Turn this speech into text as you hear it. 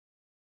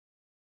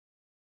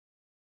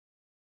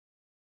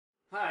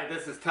Hi,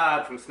 this is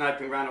Todd from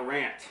Sniping, Rhino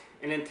Ranch,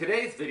 and in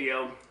today's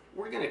video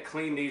we're going to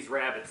clean these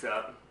rabbits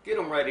up, get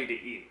them ready to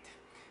eat.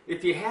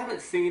 If you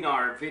haven't seen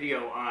our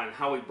video on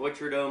how we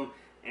butchered them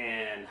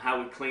and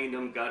how we cleaned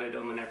them, gutted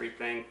them and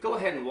everything, go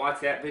ahead and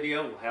watch that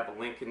video. We'll have a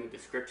link in the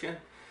description.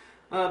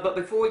 But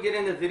before we get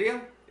into the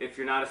video, if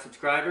you're not a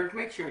subscriber,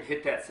 make sure and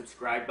hit that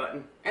subscribe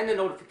button and the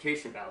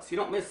notification bell so you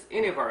don't miss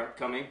any of our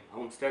upcoming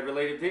homestead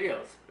related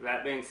videos.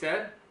 That being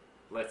said,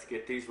 let's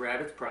get these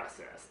rabbits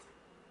processed.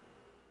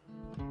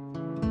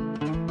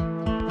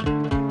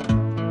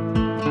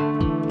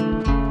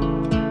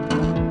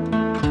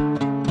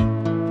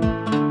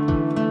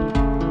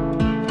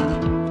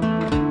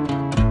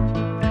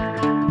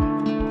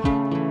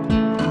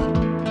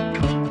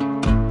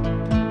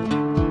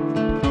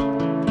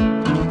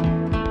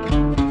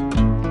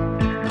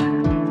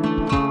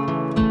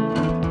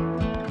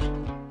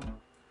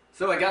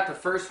 So I got the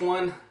first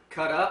one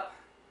cut up.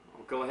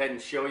 I'll go ahead and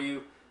show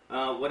you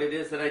what it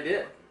is that I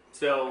did.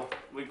 So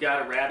we've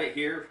got a rabbit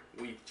here.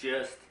 We've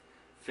just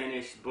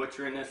finished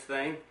butchering this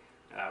thing.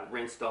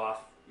 Rinsed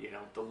off,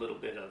 the little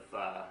bit of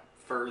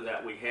fur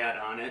that we had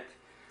on it.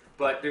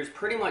 But there's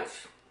pretty much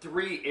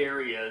three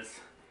areas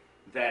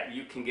that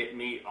you can get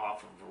meat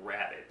off of a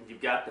rabbit.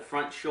 You've got the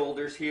front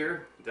shoulders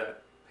here. The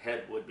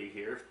head would be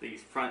here.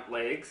 These front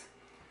legs.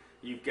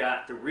 You've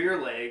got the rear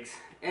legs,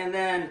 and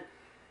then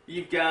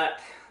you've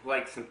got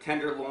like some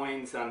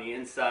tenderloins on the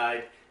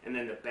inside, and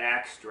then the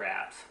back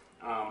straps.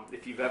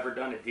 If you've ever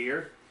done a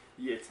deer,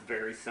 it's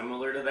very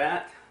similar to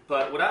that.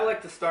 But what I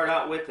like to start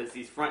out with is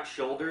these front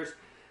shoulders,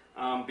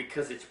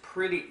 because it's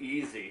pretty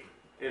easy.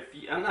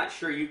 I'm not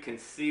sure you can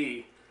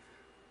see,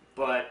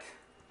 but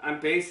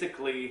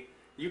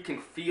you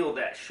can feel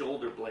that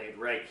shoulder blade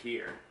right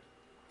here.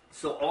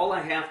 So all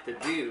I have to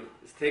do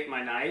is take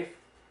my knife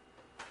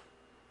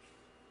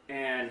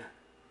and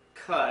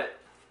cut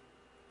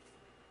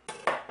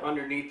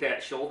underneath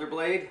that shoulder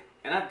blade,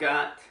 and I've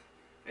got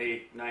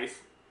a nice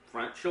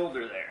front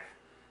shoulder there.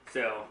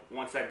 So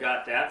once I've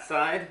got that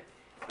side,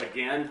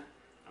 again,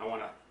 I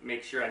want to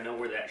make sure I know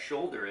where that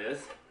shoulder is,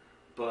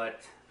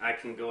 but I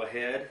can go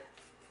ahead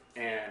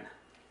and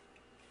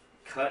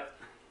cut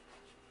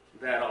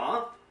that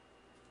off,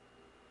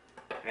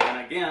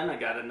 and again, I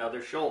got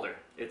another shoulder.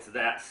 It's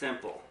that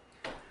simple.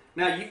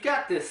 Now you've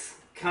got this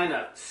kind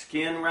of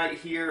skin right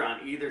here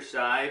on either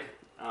side.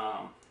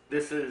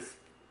 This is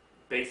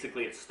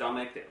basically its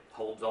stomach that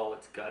holds all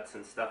its guts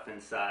and stuff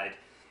inside.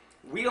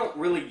 We don't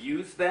really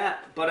use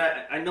that, but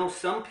I know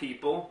some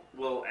people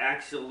will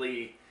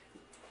actually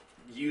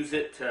use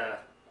it to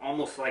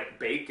almost like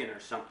bacon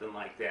or something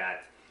like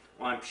that.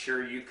 Well, I'm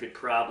sure you could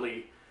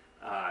probably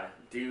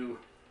do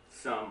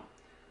some,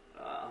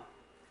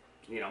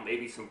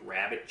 maybe some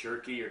rabbit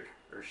jerky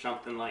or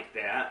something like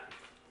that.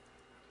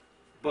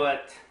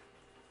 But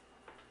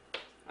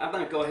I'm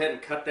going to go ahead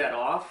and cut that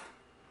off.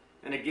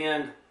 And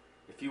again,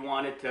 if you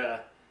wanted to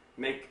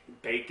make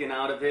bacon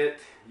out of it,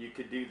 you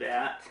could do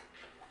that.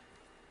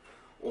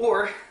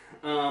 Or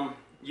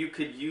you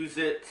could use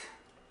it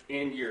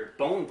in your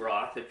bone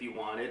broth if you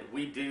wanted.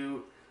 We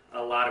do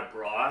a lot of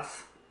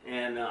broths,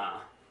 and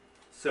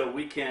so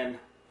we can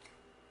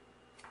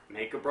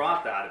make a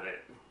broth out of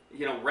it.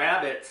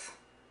 Rabbits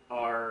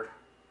are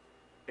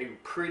a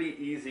pretty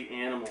easy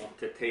animal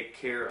to take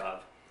care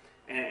of,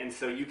 and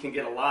so you can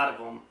get a lot of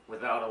them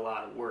without a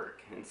lot of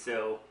work. And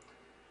so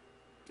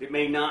it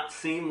may not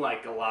seem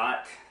like a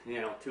lot,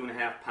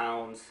 2.5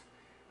 pounds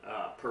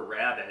per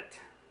rabbit,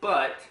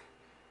 but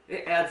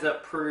it adds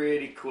up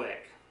pretty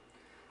quick.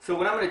 So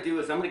what I'm going to do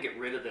is I'm going to get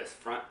rid of this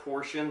front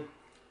portion.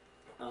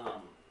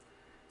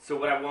 So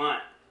what I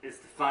want is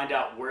to find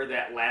out where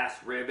that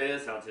last rib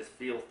is. I'll just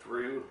feel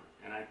through,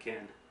 and I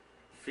can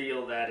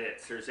feel that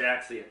there's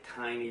actually a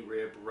tiny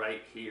rib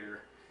right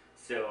here.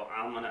 So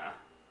I'm going to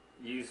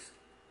use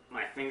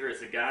my finger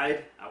as a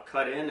guide. I'll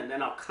cut in, and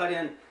then I'll cut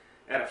in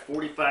at a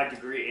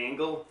 45-degree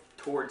angle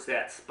towards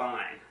that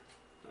spine.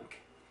 Okay.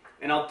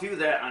 And I'll do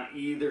that on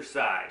either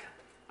side.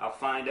 I'll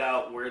find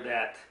out where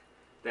that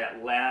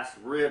last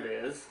rib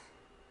is,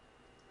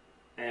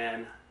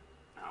 and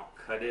I'll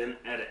cut in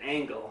at an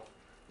angle,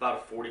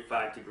 about a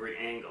 45-degree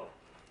angle.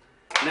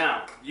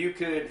 Now, you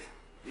could,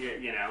 do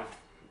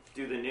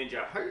the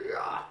ninja,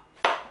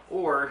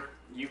 or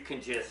you can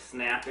just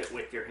snap it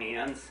with your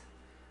hands.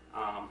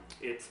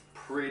 It's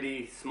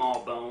pretty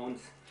small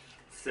bones,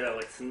 so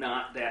it's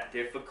not that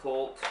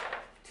difficult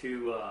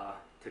to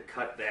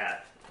cut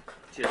that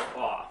just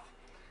off.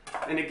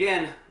 And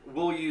again,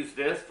 we'll use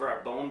this for our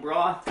bone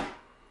broth.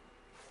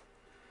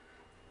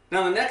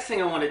 Now the next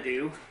thing I want to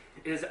do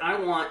is I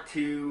want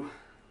to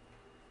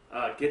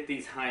get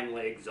these hind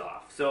legs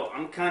off. So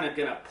I'm kind of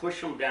going to push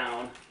them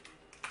down.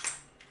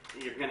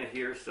 You're going to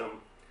hear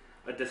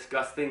a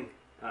disgusting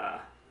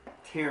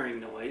tearing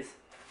noise.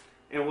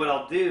 And what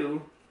I'll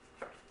do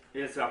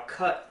is I'll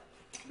cut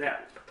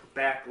that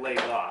back leg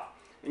off.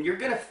 And you're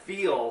going to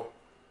feel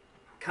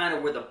kind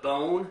of where the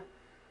bone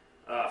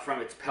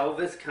from its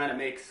pelvis kind of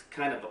makes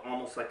kind of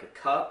almost like a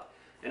cup,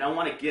 and I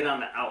want to get on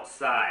the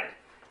outside.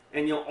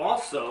 And you'll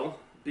also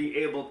be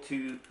able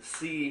to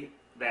see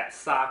that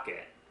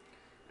socket,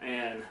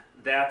 and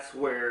that's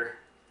where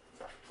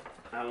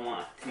I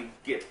want to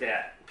get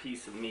that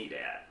piece of meat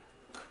at.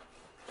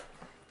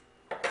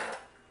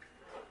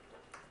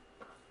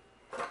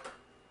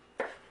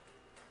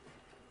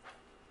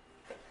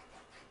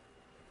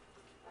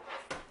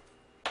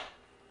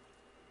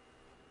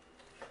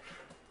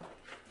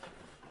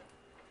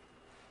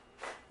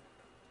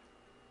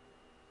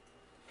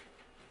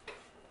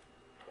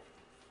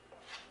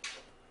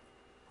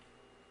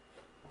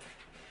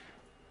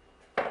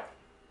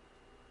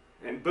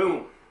 And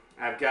boom,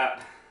 I've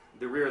got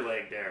the rear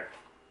leg there.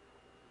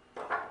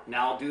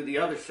 Now I'll do the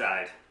other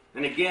side.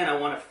 And again, I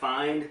want to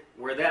find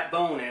where that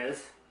bone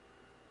is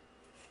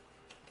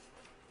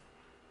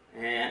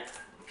and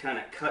kind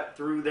of cut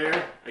through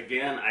there.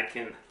 Again, I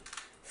can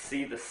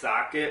see the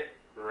socket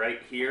right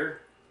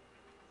here.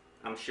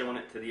 I'm showing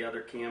it to the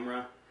other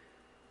camera.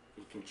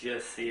 You can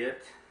just see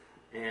it.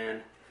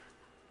 And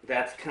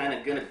that's kind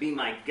of going to be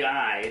my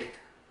guide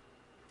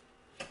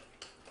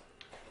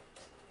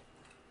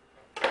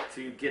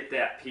to get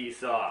that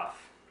piece off.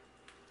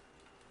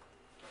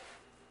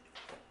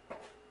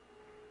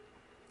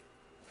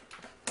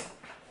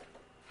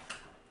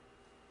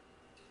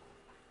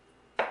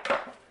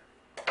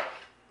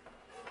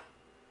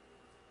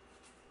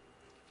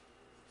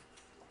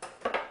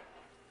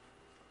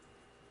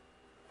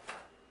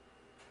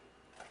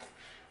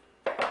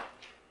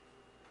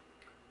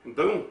 And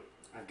boom,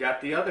 I've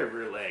got the other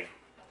rear leg.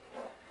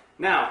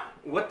 Now,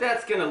 what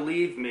that's going to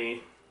leave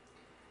me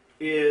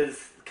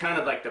is kind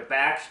of like the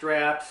back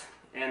straps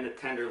and the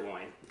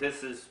tenderloin.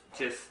 This is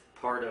just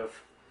part of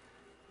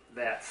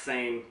that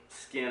same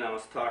skin I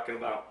was talking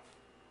about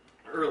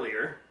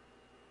earlier.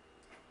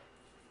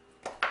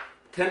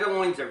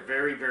 Tenderloins are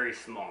very, very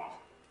small.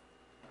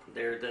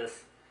 They're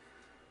this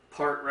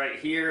part right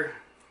here.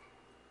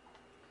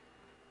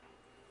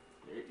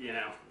 You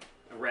know,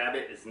 a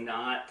rabbit is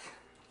not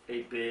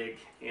a big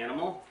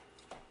animal,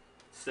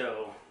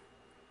 so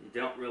you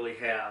don't really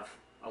have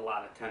a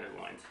lot of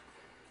tenderloins.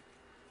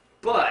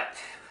 But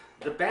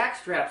the back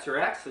straps are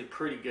actually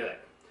pretty good.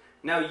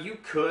 Now you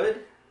could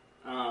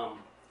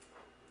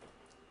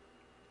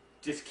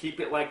just keep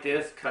it like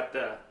this, cut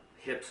the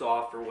hips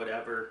off or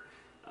whatever,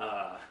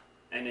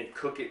 and then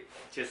cook it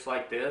just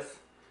like this.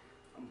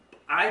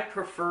 I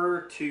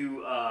prefer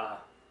to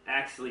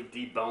actually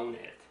debone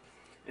it.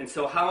 And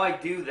so how I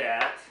do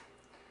that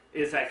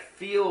is I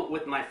feel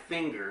with my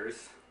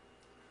fingers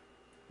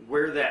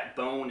where that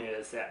bone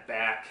is, that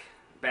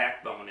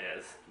backbone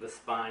is, the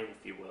spine,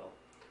 if you will.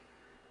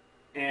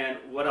 And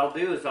what I'll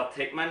do is I'll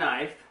take my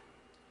knife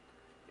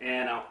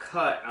and I'll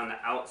cut on the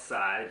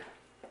outside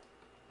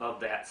of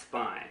that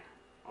spine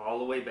all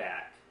the way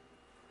back.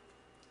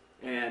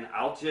 And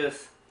I'll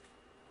just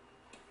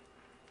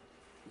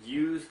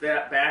use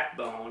that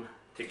backbone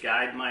to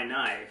guide my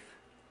knife.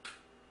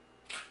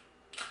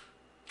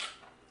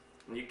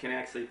 And you can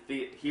actually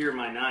hear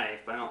my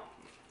knife.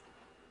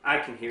 I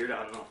can hear it,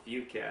 I don't know if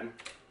you can,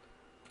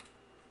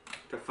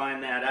 to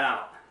find that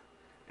out.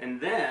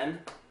 And then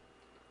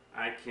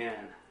I can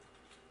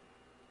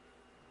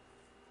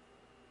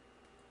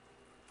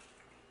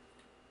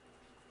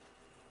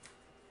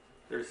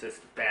there's this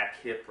back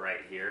hip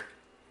right here,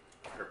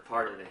 or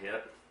part of the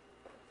hip,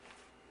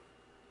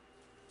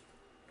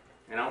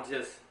 and I'll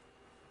just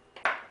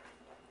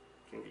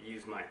can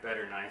use my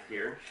better knife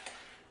here,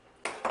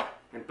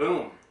 and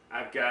boom,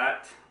 I've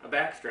got a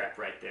back strap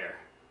right there.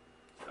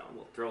 So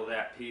we'll throw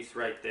that piece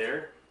right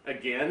there.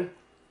 Again,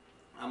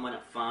 I'm going to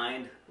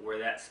find where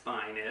that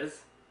spine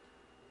is.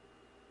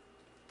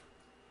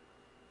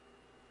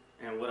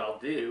 And what I'll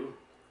do,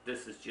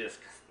 this is just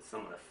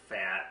some of the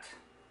fat.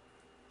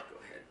 Go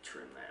ahead and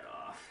trim that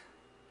off.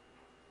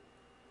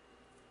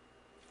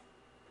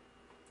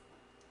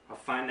 I'll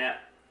find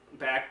that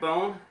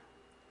backbone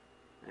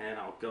and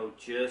I'll go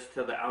just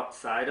to the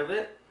outside of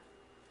it.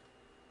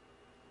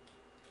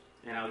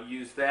 And I'll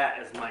use that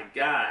as my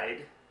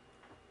guide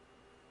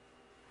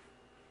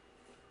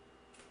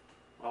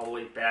all the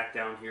way back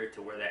down here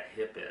to where that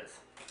hip is.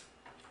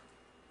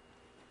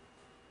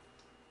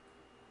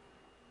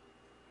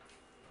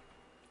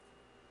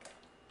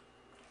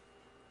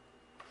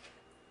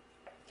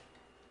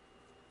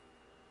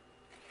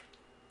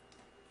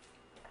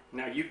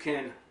 Now you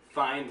can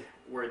find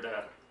where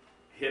the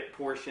hip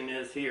portion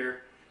is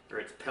here, or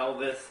its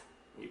pelvis.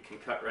 You can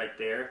cut right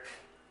there.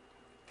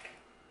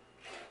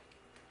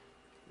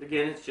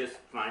 Again, it's just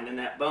finding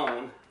that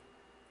bone,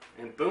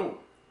 and boom.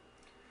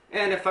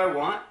 And if I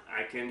want,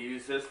 I can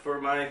use this for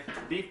my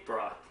beef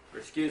broth, or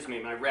excuse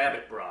me, my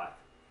rabbit broth.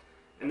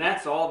 And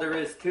that's all there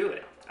is to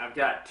it. I've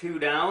got 2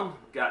 down,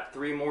 got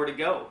 3 more to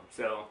go.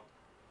 So,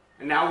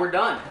 and now we're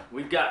done.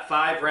 We've got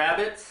 5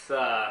 rabbits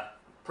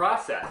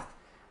processed.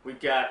 We've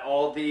got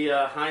all the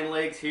hind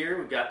legs here,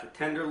 we've got the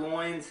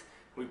tenderloins,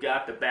 we've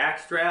got the back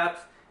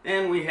straps,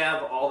 and we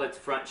have all its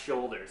front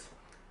shoulders.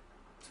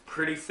 It's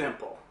pretty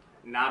simple.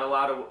 Not a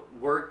lot of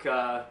work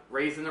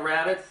raising the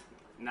rabbits,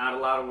 not a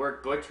lot of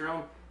work butchering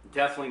them,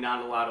 definitely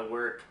not a lot of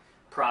work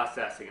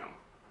processing them.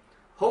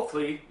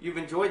 Hopefully you've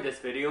enjoyed this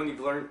video and you've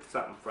learned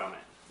something from it.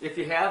 If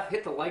you have,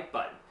 hit the like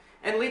button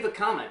and leave a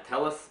comment.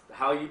 Tell us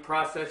how you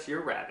process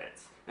your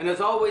rabbits. And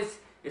as always,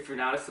 if you're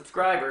not a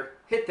subscriber,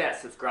 hit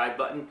that subscribe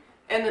button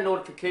and the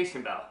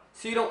notification bell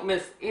so you don't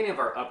miss any of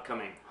our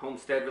upcoming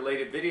homestead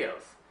related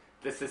videos.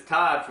 This is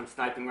Todd from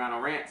Sniping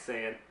Rhino Ranch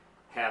saying,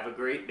 have a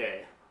great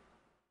day.